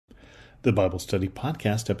The Bible Study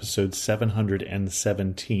Podcast, episode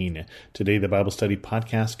 717. Today, the Bible Study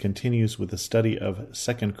Podcast continues with the study of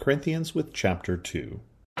 2 Corinthians with chapter 2.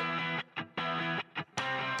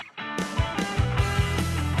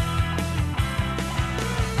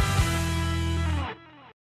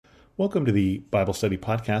 Welcome to the Bible Study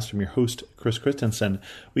Podcast. I'm your host, Chris Christensen.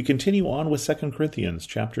 We continue on with 2 Corinthians.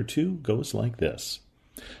 Chapter 2 goes like this.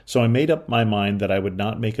 So I made up my mind that I would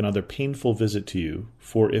not make another painful visit to you,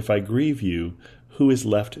 for if I grieve you, who is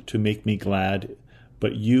left to make me glad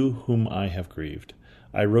but you whom I have grieved?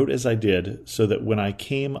 I wrote as I did, so that when I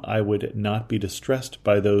came I would not be distressed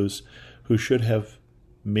by those who should have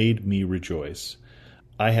made me rejoice.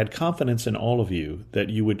 I had confidence in all of you, that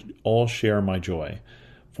you would all share my joy.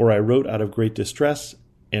 For I wrote out of great distress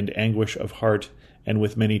and anguish of heart, and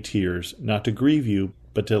with many tears, not to grieve you,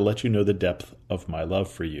 but to let you know the depth of my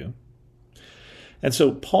love for you. And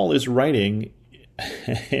so Paul is writing,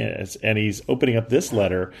 and he's opening up this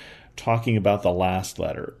letter, talking about the last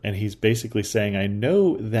letter. And he's basically saying, I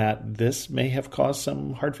know that this may have caused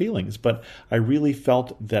some hard feelings, but I really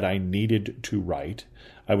felt that I needed to write.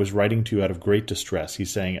 I was writing to you out of great distress.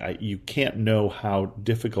 He's saying, you can't know how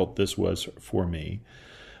difficult this was for me.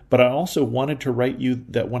 But I also wanted to write you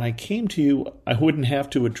that when I came to you, I wouldn't have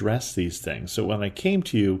to address these things. So when I came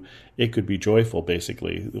to you, it could be joyful,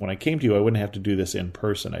 basically. When I came to you, I wouldn't have to do this in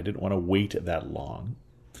person. I didn't want to wait that long.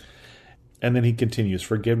 And then he continues,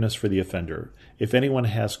 forgiveness for the offender. If anyone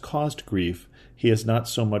has caused grief, he has not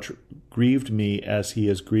so much grieved me as he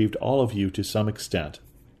has grieved all of you to some extent.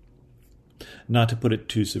 Not to put it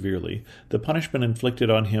too severely, the punishment inflicted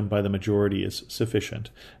on him by the majority is sufficient.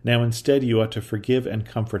 Now instead you ought to forgive and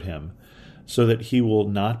comfort him, so that he will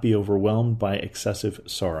not be overwhelmed by excessive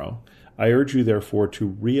sorrow. I urge you therefore to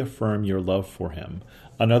reaffirm your love for him.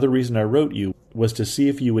 Another reason I wrote you was to see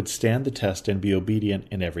if you would stand the test and be obedient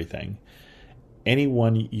in everything.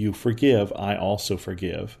 Anyone you forgive, I also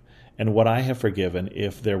forgive. And what I have forgiven,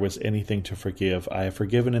 if there was anything to forgive, I have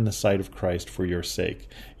forgiven in the sight of Christ for your sake,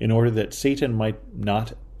 in order that Satan might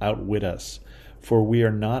not outwit us, for we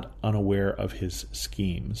are not unaware of his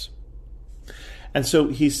schemes. And so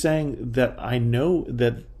he's saying that I know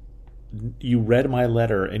that you read my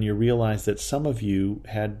letter and you realized that some of you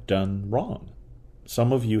had done wrong.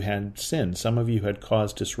 Some of you had sinned. Some of you had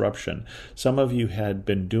caused disruption. Some of you had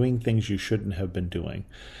been doing things you shouldn't have been doing.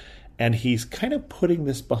 And he's kind of putting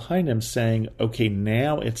this behind him, saying, okay,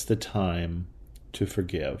 now it's the time to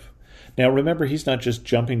forgive. Now, remember, he's not just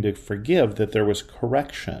jumping to forgive, that there was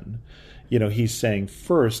correction. He's saying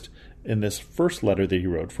first, in this first letter that he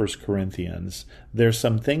wrote, 1 Corinthians, there's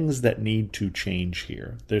some things that need to change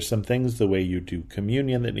here. There's some things the way you do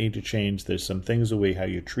communion that need to change. There's some things the way how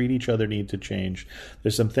you treat each other need to change.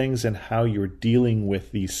 There's some things in how you're dealing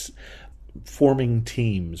with these forming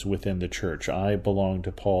teams within the church. I belong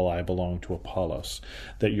to Paul, I belong to Apollos,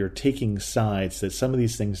 that you're taking sides, that some of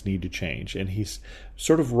these things need to change. And he's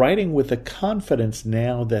sort of writing with the confidence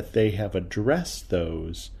now that they have addressed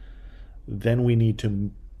those, then we need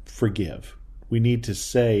to forgive. We need to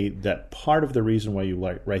say that part of the reason why you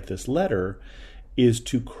write this letter is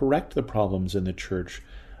to correct the problems in the church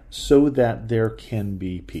so that there can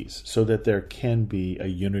be peace, so that there can be a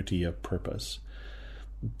unity of purpose.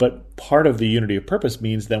 But part of the unity of purpose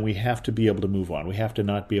means then we have to be able to move on. We have to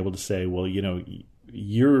not be able to say, well,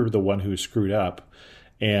 you're the one who screwed up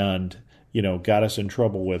and, got us in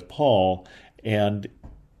trouble with Paul, and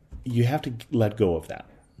you have to let go of that,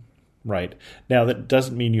 right? Now, that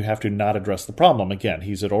doesn't mean you have to not address the problem. Again,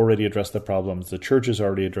 he's had already addressed the problems. The church has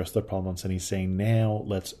already addressed the problems, and he's saying, now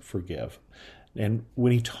let's forgive. And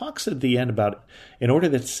when he talks at the end about, in order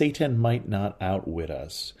that Satan might not outwit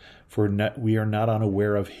us, we are not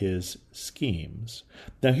unaware of his schemes.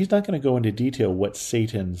 Now, he's not going to go into detail what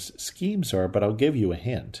Satan's schemes are, but I'll give you a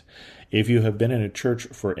hint. If you have been in a church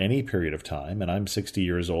for any period of time, and I'm 60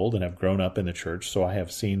 years old and have grown up in the church, so I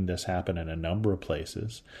have seen this happen in a number of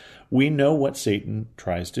places, we know what Satan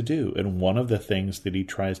tries to do. And one of the things that he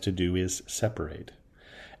tries to do is separate.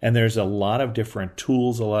 And there's a lot of different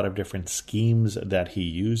tools, a lot of different schemes that he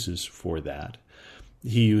uses for that.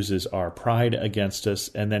 He uses our pride against us,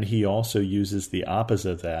 and then he also uses the opposite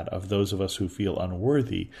of that, of those of us who feel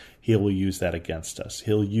unworthy. He will use that against us.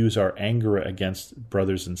 He'll use our anger against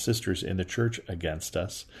brothers and sisters in the church against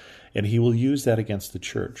us, and he will use that against the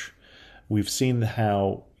church. We've seen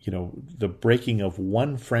how, the breaking of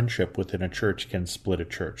one friendship within a church can split a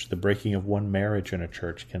church. The breaking of one marriage in a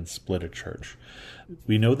church can split a church.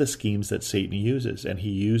 We know the schemes that Satan uses, and he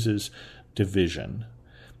uses division.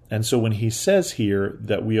 And so when he says here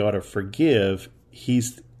that we ought to forgive,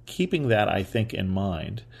 he's keeping that, I think, in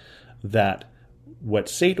mind, that what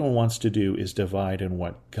Satan wants to do is divide, and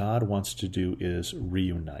what God wants to do is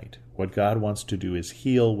reunite. What God wants to do is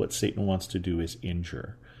heal. What Satan wants to do is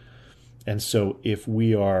injure. And so if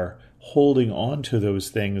we are holding on to those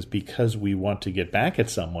things because we want to get back at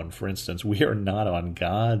someone, for instance, we are not on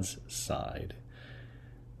God's side.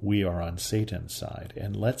 We are on Satan's side.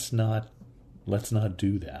 And let's not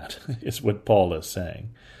do that, is what Paul is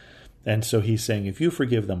saying. And so he's saying, if you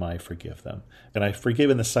forgive them, I forgive them. And I forgive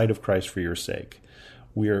in the sight of Christ for your sake.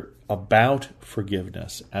 We're about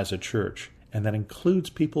forgiveness as a church, and that includes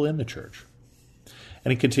people in the church.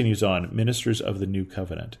 And he continues on, ministers of the new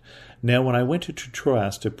covenant. Now when I went to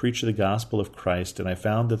Troas to preach the gospel of Christ, and I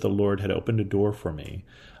found that the Lord had opened a door for me,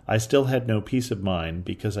 I still had no peace of mind,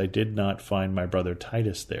 because I did not find my brother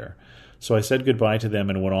Titus there. So I said goodbye to them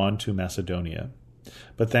and went on to Macedonia.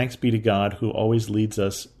 But thanks be to God, who always leads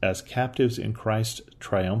us as captives in Christ's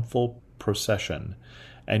triumphal procession,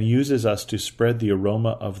 and uses us to spread the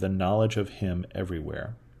aroma of the knowledge of him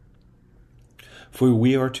everywhere. For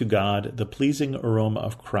we are to God the pleasing aroma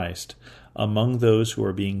of Christ among those who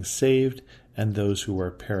are being saved and those who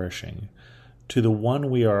are perishing. To the one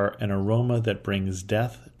we are an aroma that brings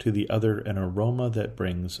death, to the other an aroma that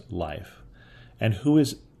brings life. And who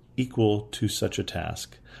is equal to such a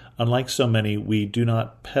task? Unlike so many, we do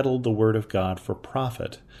not peddle the word of God for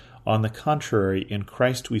profit. On the contrary, in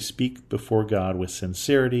Christ we speak before God with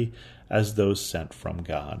sincerity, as those sent from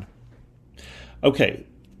God. Okay,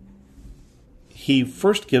 he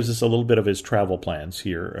first gives us a little bit of his travel plans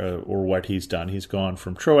here, or what he's done. He's gone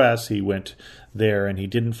from Troas, he went there, and he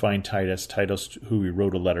didn't find Titus, who he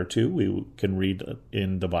wrote a letter to, we can read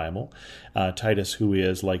in the Bible. Titus, who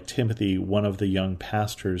is, like Timothy, one of the young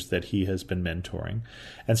pastors that he has been mentoring.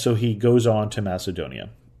 And so he goes on to Macedonia.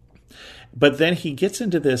 But then he gets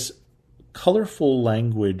into this colorful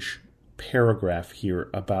language paragraph here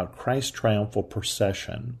about Christ's triumphal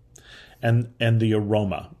procession and the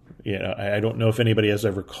aroma. You know, I don't know if anybody has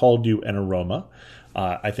ever called you an aroma.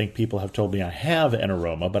 I think people have told me I have an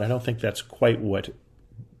aroma, but I don't think that's quite what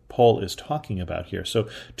Paul is talking about here. So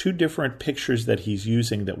two different pictures that he's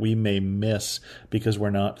using that we may miss because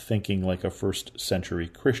we're not thinking like a first century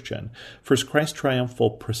Christian. First, Christ's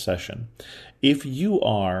triumphal procession. If you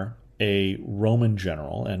are a Roman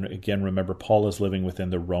general, and again, remember, Paul is living within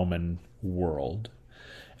the Roman world,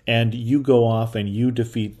 and you go off and you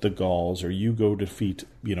defeat the Gauls, or you go defeat,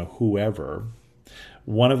 whoever,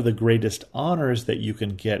 one of the greatest honors that you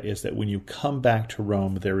can get is that when you come back to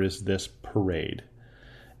Rome, there is this parade,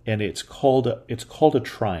 and it's called a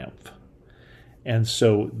triumph. And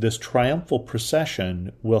so this triumphal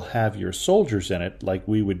procession will have your soldiers in it, like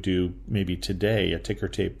we would do maybe today, a ticker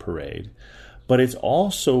tape parade. But it's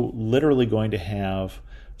also literally going to have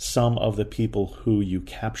some of the people who you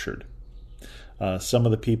captured. Some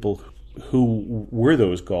of the people who were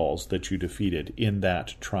those Gauls that you defeated in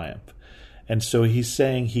that triumph. And so he's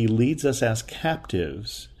saying he leads us as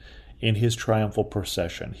captives in his triumphal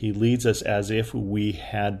procession. He leads us as if we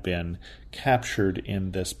had been captured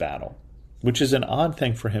in this battle, which is an odd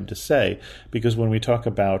thing for him to say, because when we talk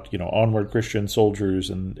about, onward Christian soldiers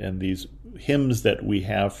and these hymns that we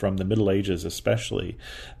have from the Middle Ages especially,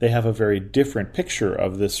 they have a very different picture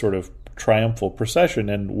of this sort of triumphal procession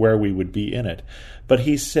and where we would be in it. But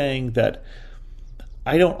he's saying that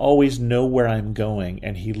I don't always know where I'm going,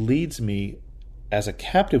 and he leads me as a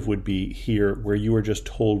captive would be here, where you are just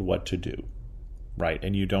told what to do, right?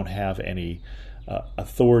 And you don't have any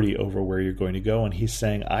authority over where you're going to go. And he's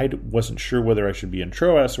saying, I wasn't sure whether I should be in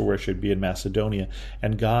Troas or where I should be in Macedonia,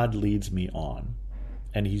 and God leads me on.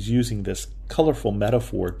 And he's using this colorful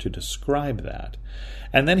metaphor to describe that.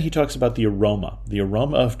 And then he talks about the aroma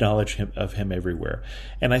of knowledge of him everywhere.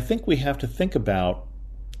 And I think we have to think about,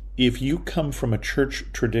 if you come from a church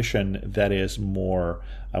tradition that is more,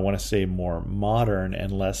 I want to say more modern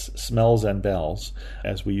and less smells and bells,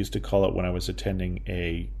 as we used to call it when I was attending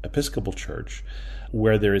a Episcopal church,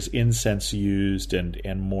 where there is incense used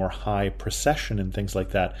and more high procession and things like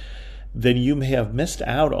that, then you may have missed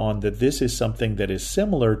out on that this is something that is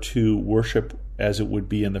similar to worship as it would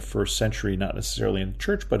be in the first century, not necessarily in the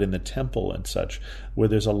church, but in the temple and such, where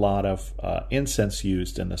there's a lot of incense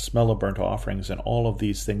used and the smell of burnt offerings and all of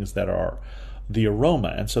these things that are the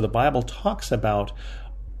aroma. And so the Bible talks about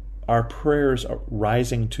our prayers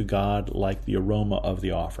rising to God like the aroma of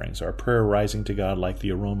the offerings, our prayer rising to God like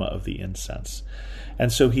the aroma of the incense.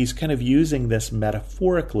 And so he's kind of using this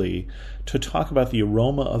metaphorically to talk about the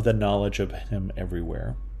aroma of the knowledge of him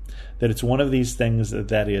everywhere. That it's one of these things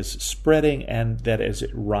that is spreading, and that as it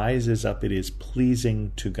rises up, it is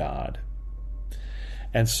pleasing to God.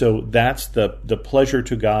 And so that's the pleasure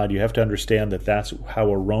to God. You have to understand that that's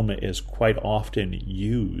how aroma is quite often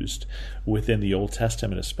used within the Old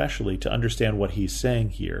Testament, especially to understand what he's saying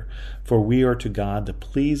here. For we are to God the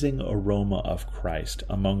pleasing aroma of Christ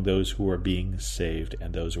among those who are being saved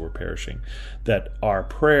and those who are perishing. That our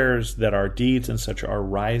prayers, that our deeds and such are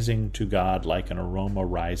rising to God like an aroma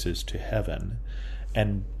rises to heaven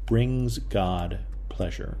and brings God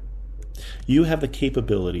pleasure. You have the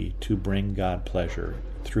capability to bring God pleasure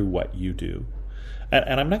through what you do.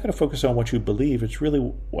 And I'm not going to focus on what you believe. It's really,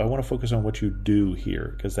 I want to focus on what you do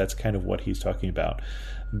here, because that's kind of what he's talking about.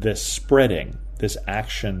 This spreading, this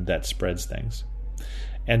action that spreads things.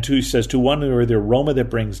 And he says, to one or the aroma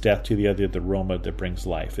that brings death, to the other the aroma that brings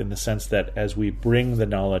life, in the sense that as we bring the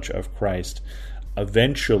knowledge of Christ,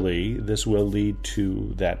 eventually this will lead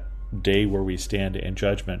to that day where we stand in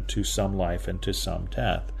judgment, to some life and to some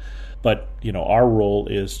death. But, our role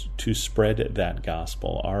is to spread that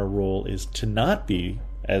gospel. Our role is to not be,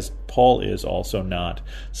 as Paul is also not,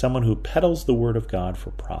 someone who peddles the word of God for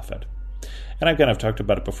profit. And I've talked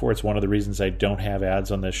about it before. It's one of the reasons I don't have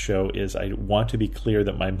ads on this show is I want to be clear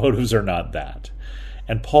that my motives are not that.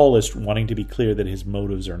 And Paul is wanting to be clear that his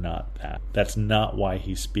motives are not that. That's not why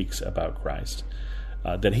he speaks about Christ.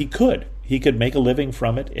 That he could make a living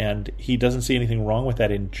from it, and he doesn't see anything wrong with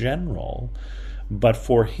that in general. But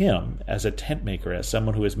for him, as a tent maker, as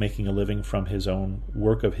someone who is making a living from his own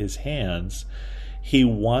work of his hands, he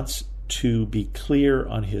wants to be clear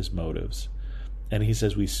on his motives. And he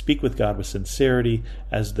says, we speak with God with sincerity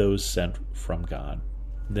as those sent from God.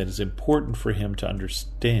 That is important for him to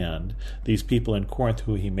understand these people in Corinth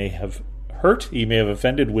who he may have hurt, he may have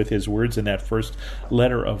offended with his words in that first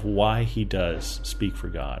letter, of why he does speak for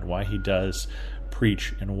God, why he does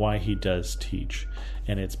preach, and why he does teach.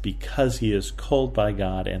 And it's because he is called by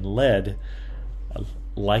God and led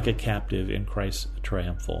like a captive in Christ's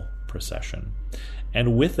triumphal procession.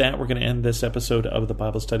 And with that, we're going to end this episode of the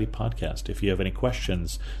Bible Study Podcast. If you have any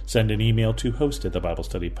questions, send an email to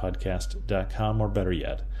host@thebiblestudypodcast.com, or better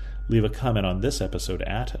yet, leave a comment on this episode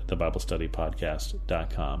at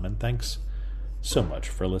thebiblestudypodcast.com. And thanks so much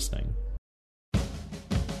for listening.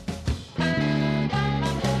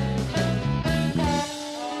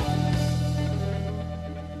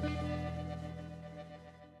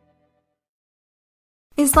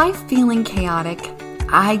 Is life feeling chaotic?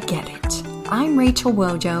 I get it. I'm Rachel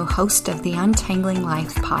Wojo, host of the Untangling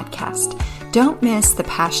Life podcast. Don't miss the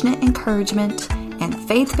passionate encouragement and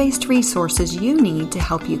faith-based resources you need to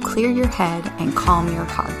help you clear your head and calm your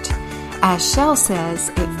heart. As Shell says,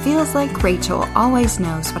 it feels like Rachel always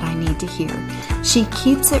knows what I need to hear. She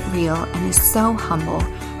keeps it real and is so humble.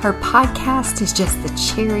 Her podcast is just the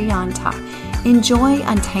cherry on top. Enjoy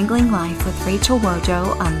Untangling Life with Rachel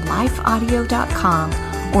Wojo on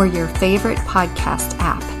lifeaudio.com or your favorite podcast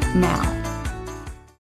app now.